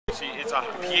It's a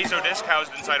piezo disc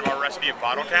housed inside of our recipe of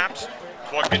bottle caps,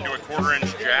 plugged into a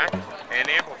 1/4-inch jack, and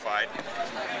amplified.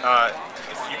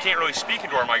 You can't really speak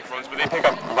into our microphones, but they pick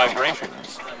up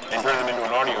vibrations and turn them into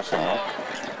an audio signal.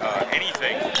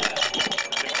 Anything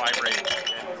can vibrate and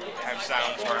have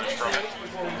sounds harnessed from it,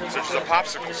 such as a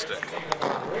popsicle stick.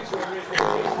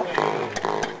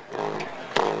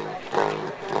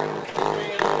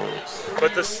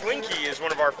 But the Slinky is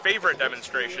one of our favorite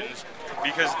demonstrations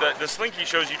because the Slinky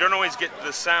shows you don't always get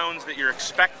the sounds that you're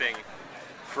expecting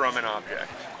from an object.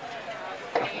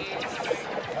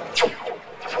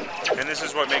 And this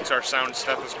is what makes our sound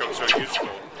stethoscope so useful.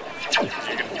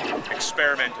 You can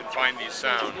experiment and find these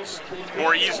sounds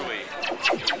more easily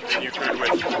than you could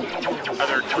with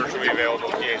other commercially available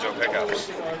piezo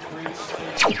pickups.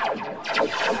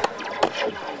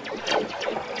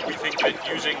 We think that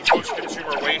using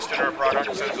post-consumer waste in our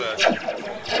products sends a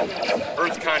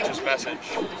earth-conscious message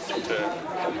to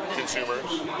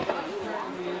consumers.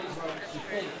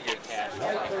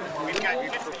 We've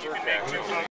got